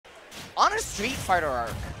on a Street Fighter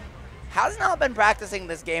arc. Has not been practicing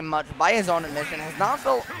this game much by his own admission. Has not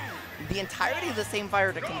felt the entirety of the same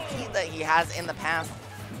fire to compete that he has in the past.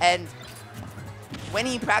 And when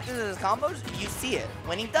he practices his combos, you see it.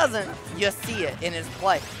 When he doesn't, you see it in his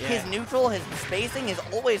play. Yeah. His neutral, his spacing is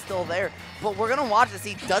always still there. But we're going to watch to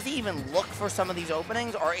see, does he even look for some of these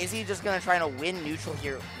openings, or is he just going to try to win neutral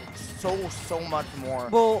here so much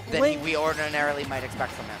more than we ordinarily might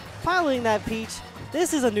expect from him? Piloting that Peach,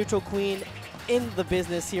 this is a neutral queen in the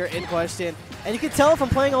business here in question. And you can tell from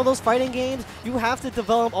playing all those fighting games, you have to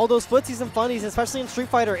develop all those footsies and funnies, especially in Street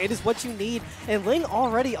Fighter. It is what you need. And Ling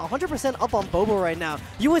already 100% up on Bobo right now.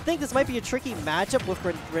 You would think this might be a tricky matchup with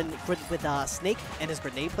Snake and his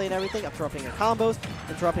grenade play and everything, interrupting your combos,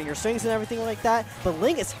 interrupting your strings and everything like that. But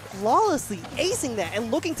Ling is flawlessly acing that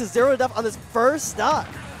and looking to zero it up on this first stock.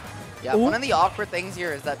 Yeah, one of the awkward things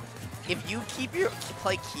here is that if you keep your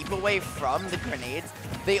play away from the grenades,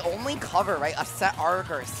 they only cover, right, a set arc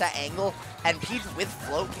or a set angle, and Peach with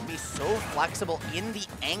float can be so flexible in the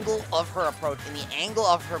angle of her approach, in the angle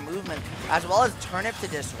of her movement, as well as turnip to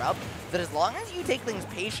disrupt, that as long as you take things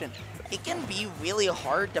patient, it can be really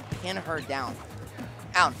hard to pin her down.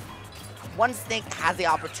 Now, once Snake has the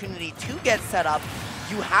opportunity to get set up,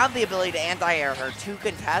 you have the ability to anti-air her to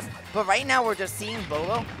contest, but right now we're just seeing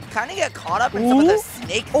Bobo kind of get caught up in some of the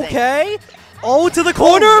Snake things. Okay. Oh, to the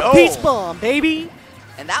corner, no. Peach bomb, baby.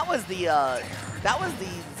 And that was the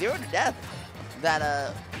 0 to death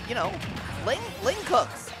that you know, Ling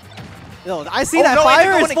cooks. No, I see that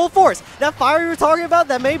fire is full force. That fire you were talking about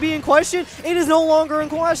that may be in question, it is no longer in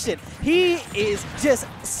question. He is just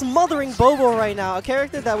smothering Bobo right now, a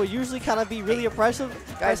character that would usually kind of be really oppressive.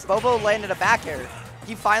 Guys, Bobo landed a back air.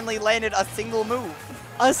 He finally landed a single move.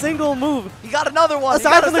 A single move. He got another one.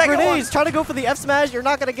 Aside from the grenades, trying to go for the F smash, you're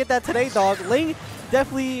not going to get that today, dog. Ling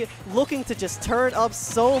definitely looking to just turn up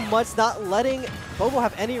so much, not letting Bobo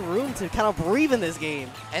have any room to kind of breathe in this game.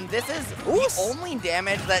 And this is the only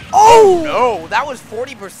damage that... Oh, no. That was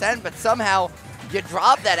 40%, but somehow you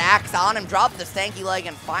drop that axe on him, drop the stanky leg,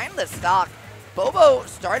 and find the stock. Bobo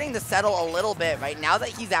starting to settle a little bit right now that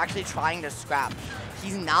he's actually trying to scrap.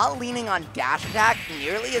 He's not leaning on dash attack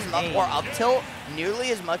nearly as much, or up tilt nearly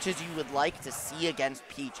as much as you would like to see against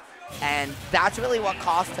Peach. And that's really what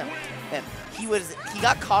cost him. He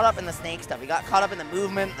got caught up in the Snake stuff. He got caught up in the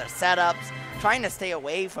movement, the setups, trying to stay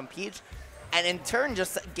away from Peach. And in turn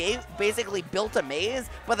just basically built a maze,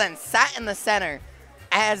 but then sat in the center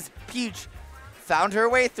as Peach found her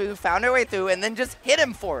way through, and then just hit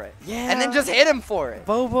him for it. Yeah. And then just hit him for it.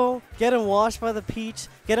 Bobo getting washed by the Peach,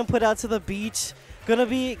 getting put out to the beach. Gonna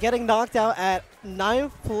be getting knocked out at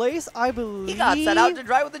 9th place, I believe. He got set out to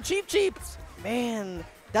dry with the cheeps. Man,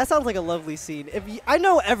 that sounds like a lovely scene. I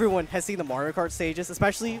know everyone has seen the Mario Kart stages,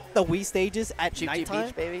 especially the Wii stages at nighttime.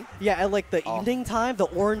 Beach, baby. Yeah, at like the evening time, the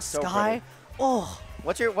orange sky. Pretty. Oh.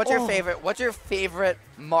 What's your favorite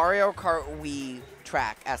Mario Kart Wii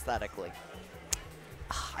track aesthetically?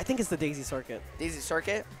 I think it's the Daisy Circuit. Daisy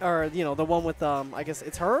Circuit? Or, you know, the one with, I guess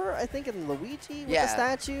it's her, I think, and Luigi with the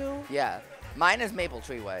statue. Yeah. Mine is Maple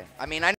Tree Way. I mean, I